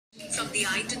from the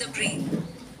eye to the brain.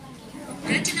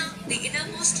 Retina, the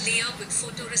innermost layer with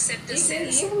photoreceptor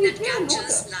cells that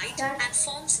captures light and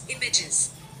forms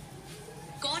images.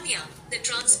 Cornea, the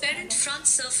transparent front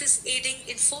surface aiding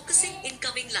in focusing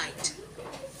incoming light.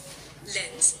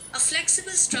 Lens, a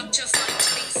flexible structure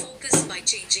fine-tuning focus by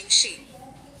changing shape.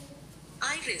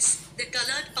 Iris, the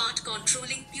colored part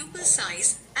controlling pupil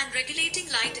size and regulating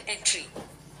light entry.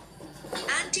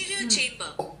 Anterior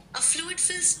chamber, a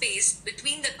fluid-filled space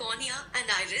between the cornea and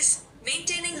iris,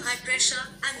 maintaining high pressure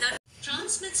and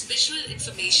transmits visual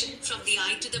information from the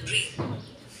eye to the brain.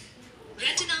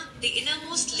 Retina, the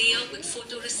innermost layer with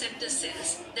photoreceptor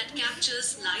cells that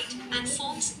captures light and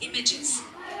forms images.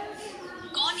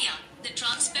 Cornea, the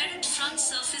transparent front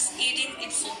surface aiding in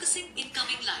focusing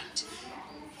incoming light.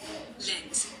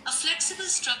 Lens, a flexible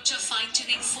structure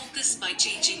fine-tuning focus by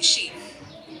changing shape.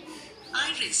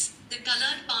 Iris, the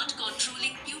colored part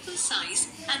controlling pupil size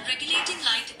and regulating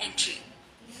light entry.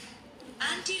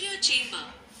 Anterior chamber,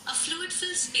 a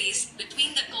fluid-filled space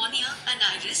between the cornea and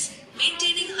iris,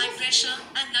 maintaining high pressure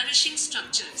and nourishing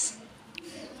structures.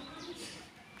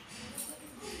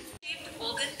 Shaped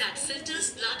organ that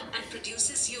filters blood and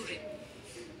produces urine.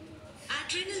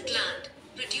 Adrenal gland,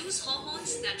 produce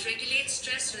hormones that regulate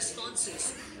stress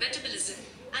responses, metabolism,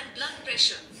 and blood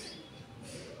pressure.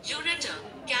 Ureter,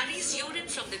 carries urine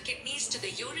from the kidneys to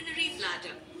the urinary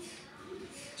bladder.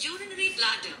 Urinary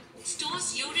bladder,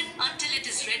 stores urine until it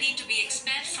is ready to be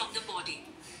expelled from the body.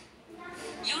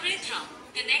 Urethra,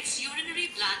 connects urinary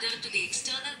bladder to the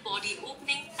external body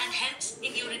opening and helps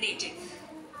in urinating.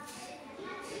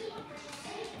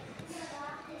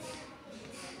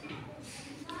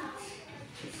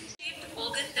 Shaped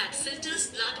organ that filters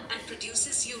blood and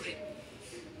produces urine.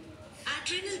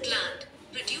 Adrenal gland,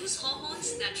 produce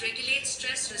hormones that regulate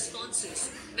stress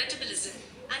responses, metabolism,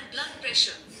 and blood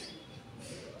pressure.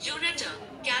 Ureter,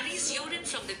 carries urine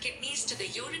from the kidneys to the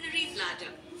urinary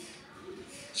bladder.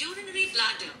 Urinary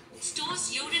bladder,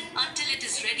 stores urine until it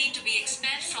is ready to be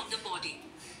expelled from the body.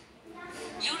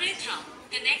 Urethra,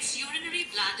 connects urinary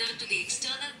bladder to the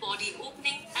external body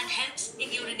opening and helps in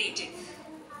urinating.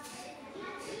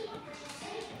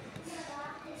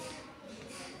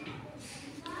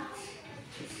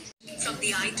 From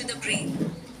the eye to the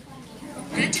brain.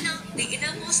 Retina, the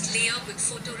innermost layer with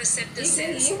photoreceptor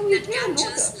cells that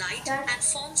captures light and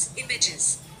forms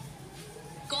images.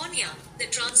 Cornea, the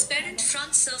transparent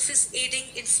front surface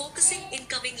aiding in focusing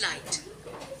incoming light.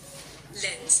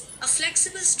 Lens, a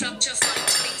flexible structure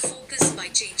fine-tuning focus by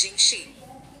changing shape.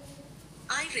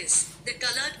 Iris, the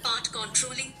colored part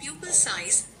controlling pupil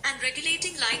size and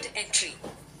regulating light entry.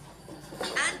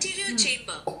 Anterior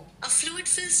chamber, a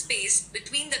fluid-filled space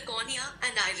between the cornea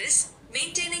and iris,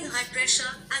 maintaining high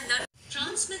pressure and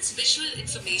transmits visual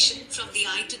information from the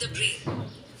eye to the brain.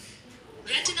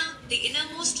 Retina, the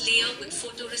innermost layer with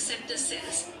photoreceptor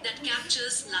cells that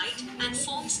captures light and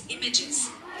forms images.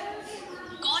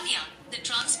 Cornea, the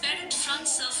transparent front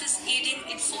surface aiding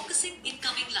in focusing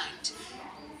incoming light.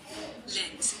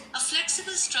 Lens, a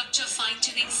flexible structure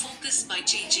fine-tuning focus by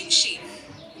changing shape.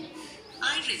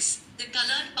 Iris, the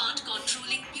colored part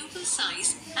controlling pupil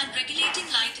size and regulating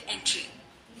light entry.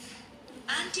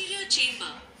 Anterior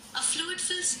chamber, a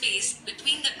fluid-filled space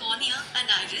between the cornea and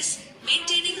iris,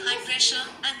 maintaining high pressure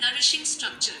and nourishing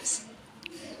structures.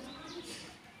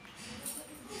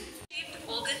 Shaped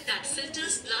organ that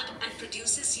filters blood and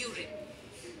produces urine.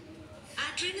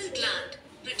 Adrenal gland,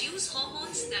 produce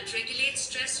hormones that regulate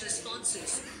stress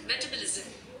responses, metabolism,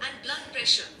 and blood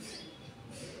pressure.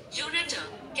 Ureter,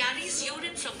 carries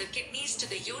urine from the kidneys to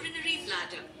the urinary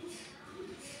bladder.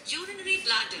 Urinary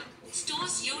bladder,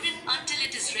 stores urine until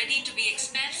it is ready to be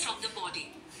expelled from the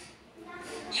body.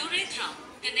 Urethra,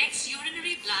 connects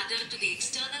urinary bladder to the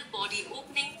external body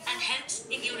opening and helps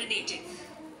in urinating.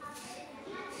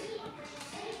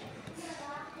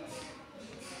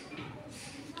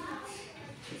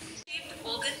 Shaped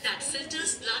organ that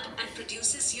filters blood and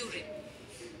produces urine.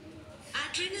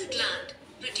 Adrenal gland,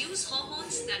 produce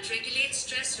hormones that regulate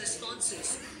stress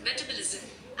responses, metabolism,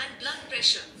 and blood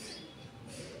pressure.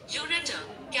 Ureter,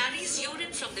 carries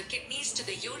urine from the kidneys to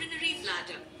the urinary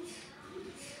bladder.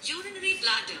 Urinary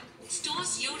bladder,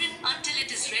 stores urine until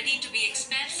it is ready to be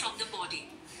expelled from the body.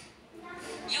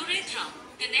 Urethra,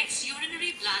 connects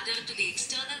urinary bladder to the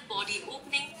external body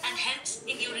opening and helps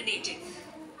in urinating.